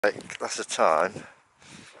That's the time.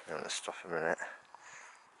 I'm going to stop a minute.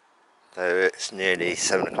 So it's nearly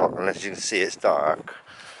 7 o'clock, and as you can see it's dark.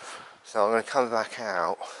 So I'm going to come back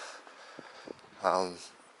out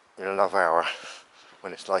in another hour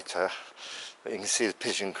when it's lighter. But you can see the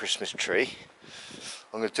Pigeon Christmas tree.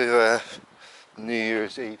 I'm going to do a New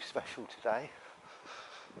Year's Eve special today.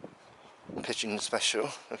 Pigeon special.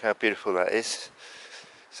 Look how beautiful that is.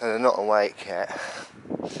 So they're not awake yet.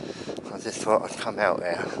 I just thought I'd come out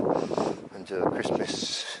there and do a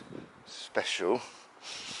Christmas special.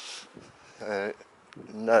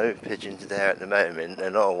 No pigeons there at the moment,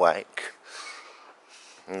 they're not awake.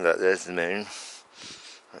 And look, there's the moon.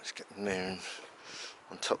 Let's get the moon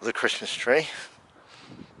on top of the Christmas tree.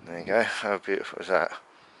 There you go, how beautiful is that?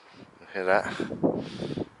 Look at that.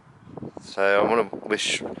 So I want to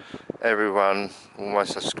wish everyone, all my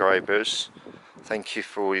subscribers, thank you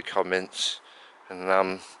for all your comments, and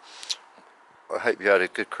I hope you had a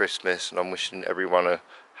good Christmas, and I'm wishing everyone a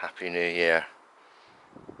happy new year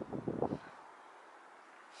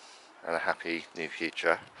and a happy new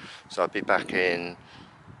future. So I'll be back in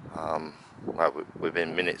well,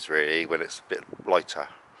 within minutes really, when it's a bit lighter.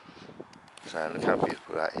 So look how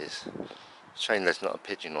beautiful that is. Shame there's not a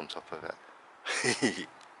pigeon on top of it.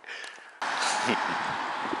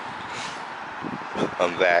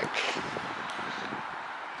 I'm back.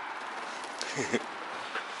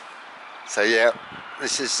 So yeah,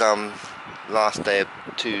 this is last day of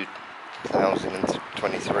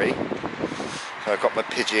 2023. So I've got my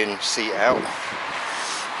pigeon seat out,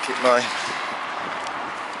 keep myself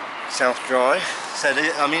dry. So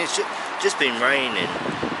I mean, it's just been raining.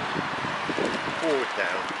 Pour it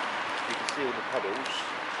down. You can see all the puddles.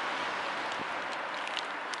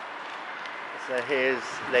 So here's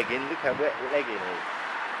legging. Look how wet the legging is.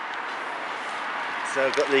 So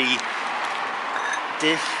I've got the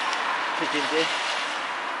dish, pigeon dish.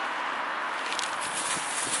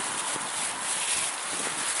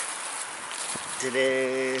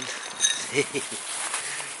 There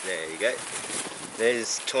you go.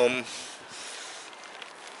 There's Tom.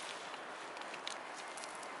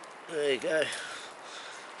 There you go.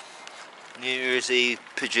 New Year's Eve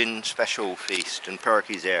pigeon special feast, and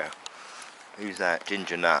Perky's here. Who's that?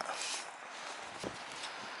 Ginger Nut.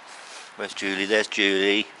 Where's Julie? There's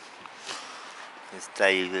Julie. There's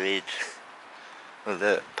David. Oh,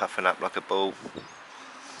 look, puffing up like a bull.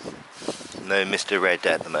 No Mr. Red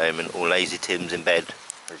at the moment, or Lazy Tim's in bed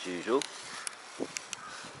as usual.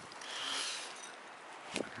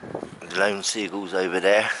 The lone seagulls over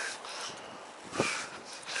there.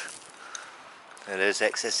 And there's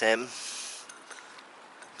XSM.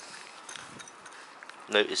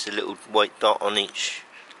 Notice a little white dot on each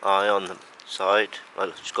eye on the side.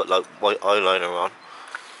 She's got like white eyeliner on.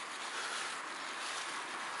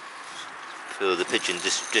 Fill the pigeon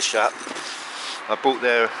dish up. I brought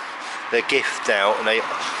their gift out, and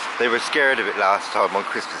they were scared of it last time on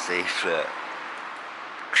Christmas Eve. Look.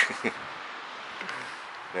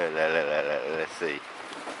 Let's see.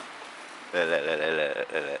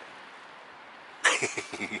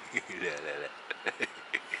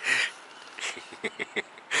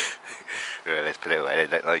 Right, let's put it away. They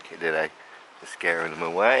don't like it, do they? They're scaring them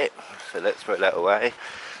away. So let's put that away.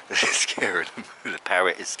 Scaring them. The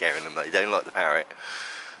parrot is scaring them. They don't like the parrot.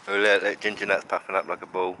 Oh look, Ginger Nut's puffing up like a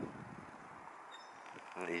bull.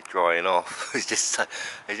 And he's drying off. He just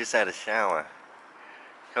had a shower.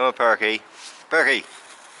 Come on, Perky. Perky,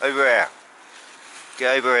 over here.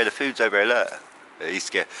 Get over here. The food's over here. Look. He's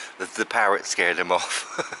scared. The parrot scared him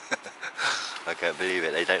off. I can't believe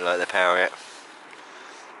it. They don't like the parrot.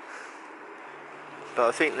 But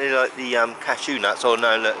I think they like the cashew nuts. Oh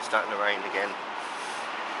no, look, it's starting to rain again.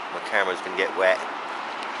 My camera's going to get wet.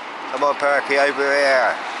 Come on, Perky, over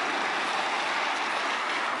here.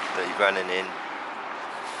 But he's running in.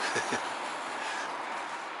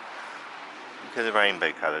 Look at the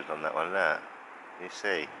rainbow colours on that one there. You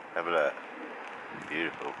see? Have a look.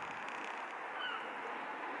 Beautiful.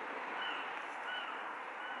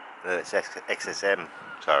 No, it's XSM.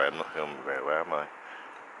 Sorry, I'm not filming very well, am I?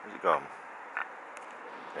 Where's it gone?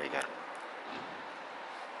 There you go.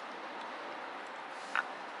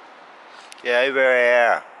 Yeah, over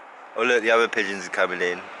here. Oh look, the other pigeons are coming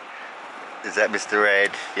in. Is that Mr.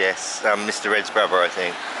 Red? Yes, Mr. Red's brother, I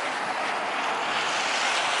think.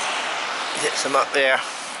 Get some up there.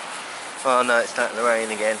 Oh no, it's starting to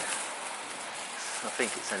rain again. I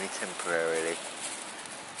think it's only temporarily.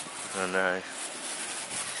 Oh no.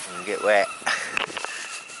 And get wet.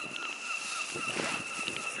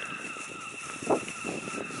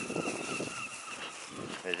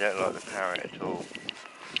 They don't like the parrot at all.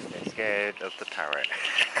 They're scared of the parrot.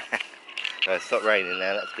 It's stopped raining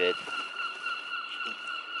now, that's good.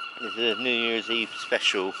 This is a New Year's Eve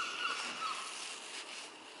special.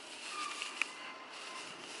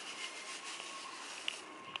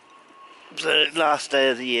 It's the last day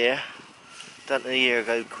of the year. Done a year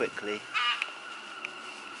ago quickly.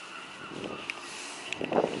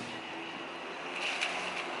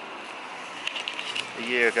 A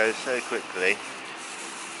year ago so quickly.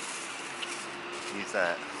 Use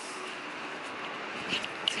that.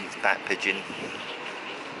 I think it's bat pigeon.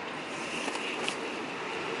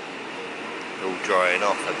 All drying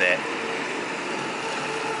off a bit.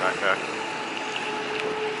 Right.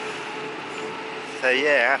 So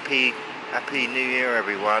yeah, happy New Year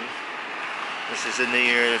everyone. This is a New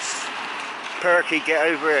Year's Perky, get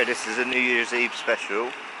over here. This is a New Year's Eve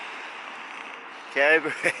special. Get over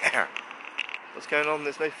here. What's going on?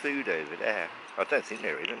 There's no food over there. I don't think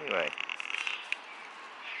there is anyway.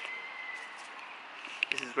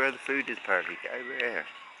 This is where the food is, Perky. Get over here.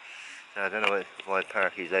 So I don't know why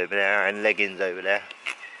Perky's over there and Leggings over there.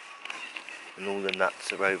 And all the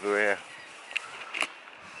nuts are over here.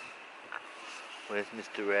 Where's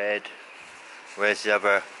Mr. Red? Where's the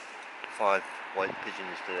other 5 white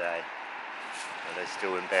pigeons today? Are they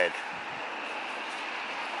still in bed?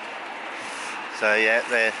 So yeah,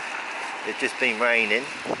 it's just been raining.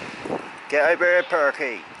 Get over here,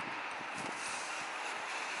 Perky!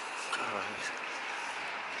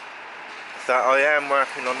 So I am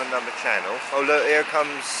working on another channel. Oh look, here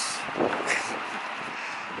comes...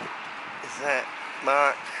 Is that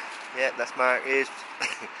Mark? Yeah, that's Mark. Here's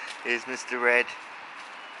Mr. Red.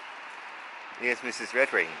 Here's Mrs.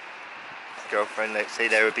 Redring. His girlfriend. Let's see,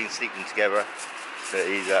 they have been sleeping together. But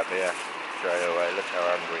he's up here straight away. Look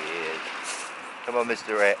how hungry he is. Come on,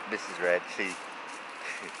 Mr. Red, Mrs. Red.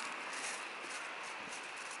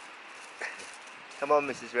 Come on,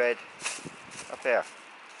 Mrs. Red. Up here.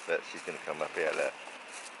 But she's going to come up here, look.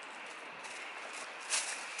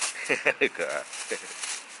 Look at her.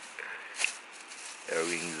 Her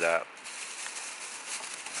wings up.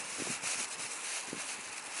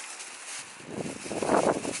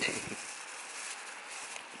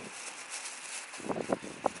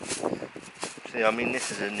 See, I mean, this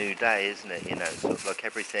is a new day, isn't it? You know, sort of like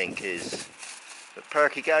everything is... But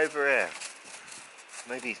Perky, go over here.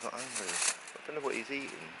 Maybe he's not hungry. I don't know what he's eating.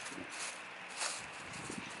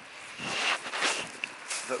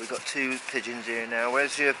 But we've got 2 pigeons here now.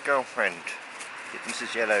 Where's your girlfriend?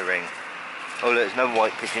 Mrs. Yellow Ring. Oh look, there's another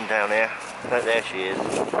white pigeon down there. Oh, there she is.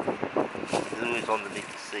 She's always underneath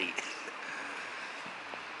the seat.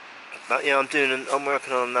 But yeah, I'm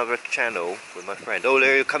working on another channel with my friend. Oh,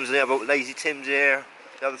 there comes the other Lazy Tim's here.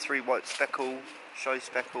 The other 3 white speckle, shy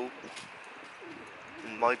speckle,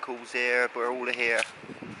 and Michael's here. We're all here.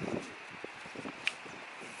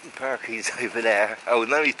 Perky's over there. Oh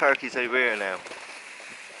no, Perky's over here now.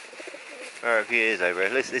 Perky is over here.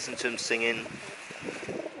 Let's listen to him singing.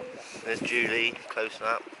 There's Julie, close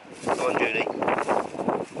up. Come on, Julie.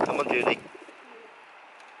 Come on, Julie.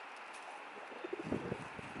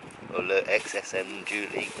 Oh look, XSM and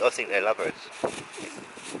Julie. I think they're lovers.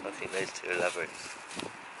 I think those 2 are lovers.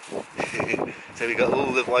 So we got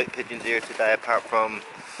all the white pigeons here today, apart from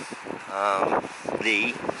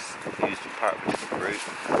Lee, who's part of a different group.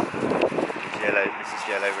 Mrs.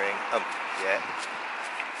 Yellow Ring. Yeah.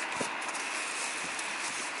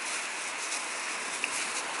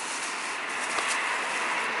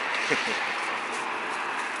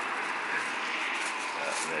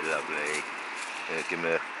 That's lovely. Give him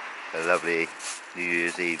a lovely New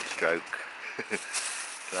Year's Eve stroke.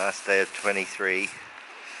 Last day of 23.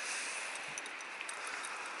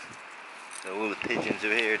 So all the pigeons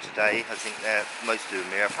are here today. I think that most of them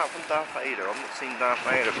are here, apart from Darth Vader. I've not seen Darth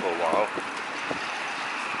Vader for a while.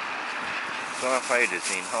 Darth Vader's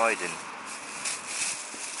been hiding.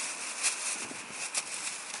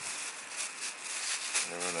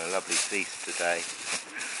 They're on a lovely feast today.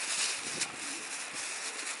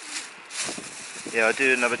 Yeah, I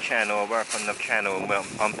do another channel. I work on another channel, and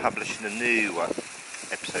I'm publishing a new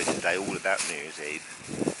episode today, all about New Year's Eve.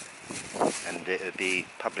 And it'll be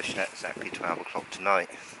published at exactly 12 o'clock tonight,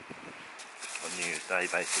 on New Year's Day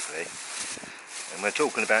basically. And we're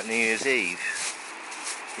talking about New Year's Eve.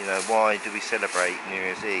 You know, why do we celebrate New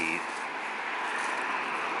Year's Eve?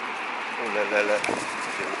 Oh look, there's a little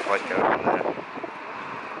fight going on there.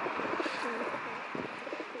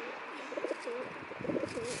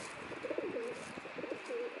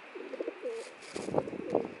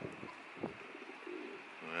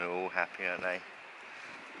 They're all happy, aren't they?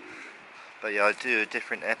 But yeah, I do a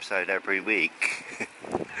different episode every week.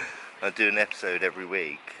 I do an episode every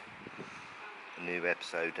week, a new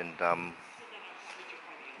episode, and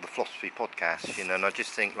the philosophy podcast, you know, and I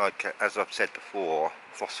just think, like, as I've said before,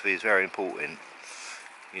 philosophy is very important.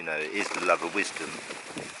 You know, it is the love of wisdom.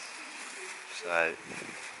 So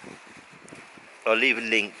I'll leave a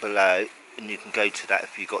link below and you can go to that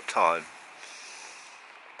if you've got time.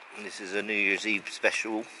 And this is a New Year's Eve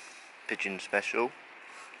special, pigeon special.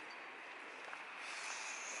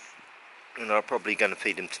 And I'm probably going to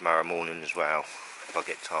feed them tomorrow morning as well, if I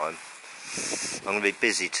get time. I'm going to be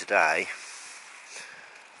busy today.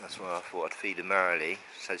 That's why I thought I'd feed them early.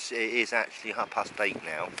 So it is actually 8:30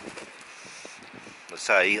 now. I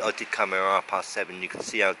say, I did come here at 7:30. You can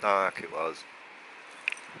see how dark it was.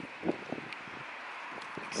 You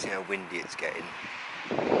can see how windy it's getting.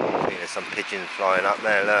 I think there's some pigeons flying up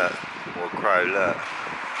there, look. Or a crow, look.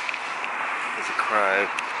 There's a crow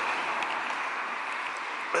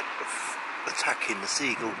attacking the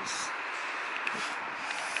seagulls.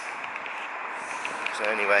 So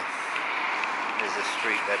anyway, there's a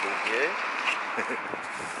street level view.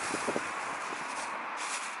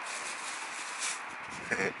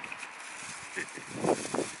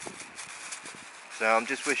 So I'm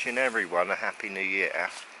just wishing everyone a happy new year.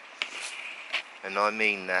 And I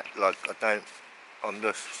mean that, like,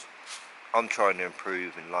 I'm trying to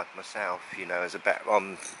improve in life myself, you know,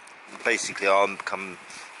 I'm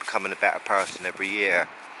becoming a better person every year.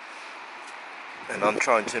 And I'm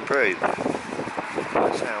trying to improve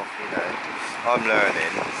myself, you know. I'm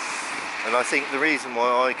learning. And I think the reason why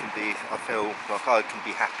I feel like I can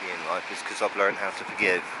be happy in life is because I've learned how to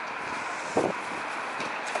forgive.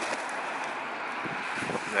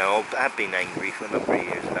 Now, I have been angry for a number of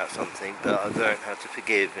years about something, but I've learned how to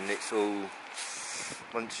forgive, and it's all,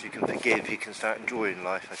 once you can forgive, you can start enjoying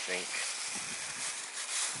life, I think.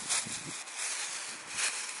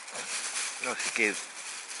 I forgive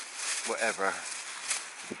whatever.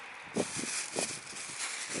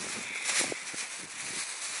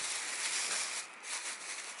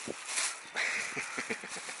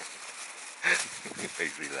 It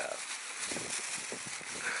makes me laugh.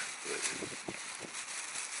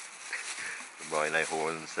 The rhino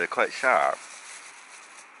horns, they're quite sharp.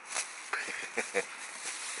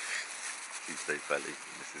 She's so funny.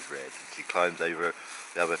 This is Red. She climbs over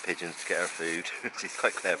the other pigeons to get her food. She's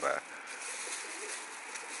quite clever.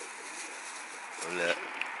 Oh, look.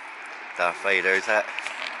 Darth Vader, is that?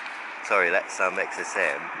 Sorry, that's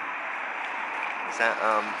XSM. Is that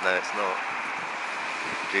no, it's not.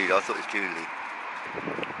 Julie, I thought it was Julie.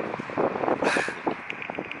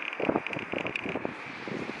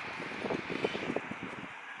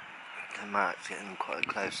 And Mark's getting quite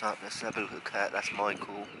close up. Let's have a look at that. That's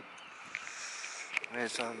Michael.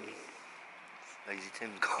 Where's Lazy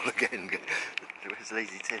Tim's gone again. Where's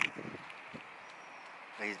Lazy Tim?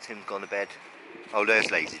 Lazy Tim's gone to bed. Oh, there's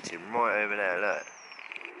Lazy Tim, right over there, look.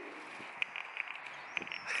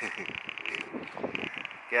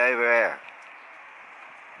 Get over here.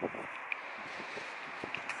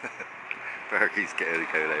 Berkey's getting a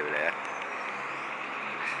coat over there.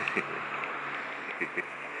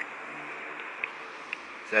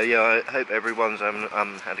 So yeah, I hope everyone's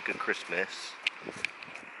had a good Christmas.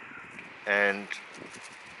 And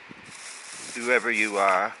whoever you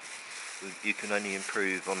are, you can only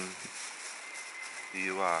improve on who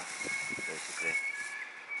you are, basically.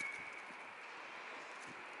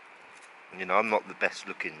 You know, I'm not the best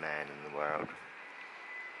looking man in the world.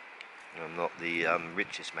 I'm not the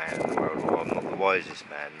richest man in the world, or I'm not the wisest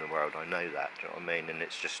man in the world. I know that, do you know what I mean? And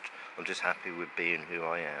it's just, I'm just happy with being who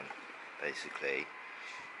I am, basically.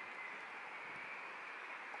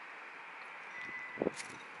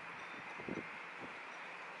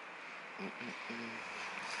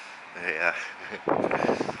 Yeah.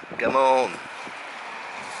 Come on.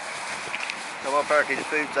 Come on, Perky, the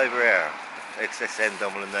food's over here. XSM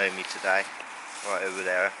don't want to know me today. Right over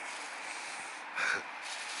there.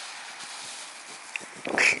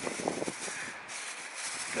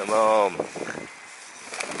 Come on.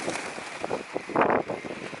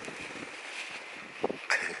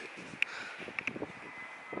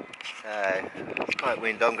 It's quite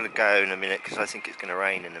windy. I'm going to go in a minute because I think it's going to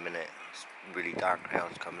rain in a minute. It's really dark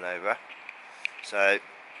clouds coming over. So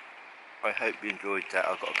I hope you enjoyed that.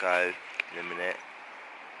 I've got to go in a minute.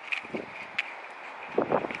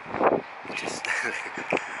 Just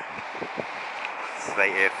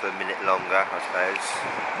wait here for a minute longer, I suppose.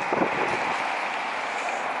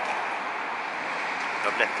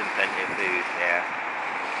 I've left them plenty of food here,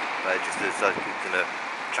 but just as I'm going to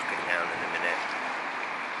chuck it down in a minute.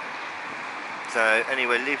 So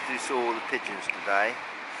anyway, leave you saw all the pigeons today.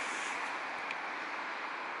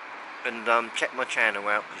 And check my channel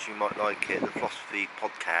out because you might like it, the Philosophy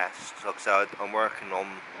Podcast. Like I said, I'm working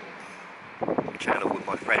on channel with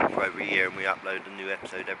my friend for over a year, and we upload a new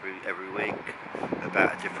episode every week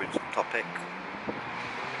about a different topic.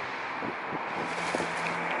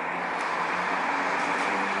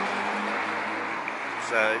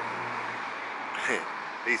 So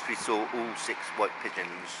at least we saw all 6 white pigeons,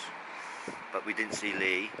 but we didn't see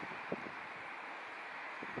Lee.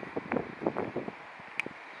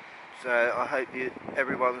 So I hope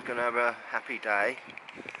everyone's going to have a happy day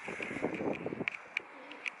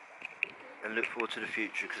and look forward to the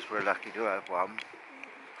future, because we're lucky to have one.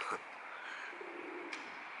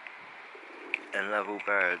 And love all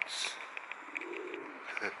birds.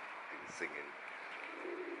 Singing.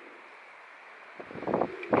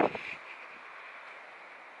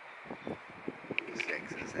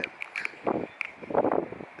 Six and 7.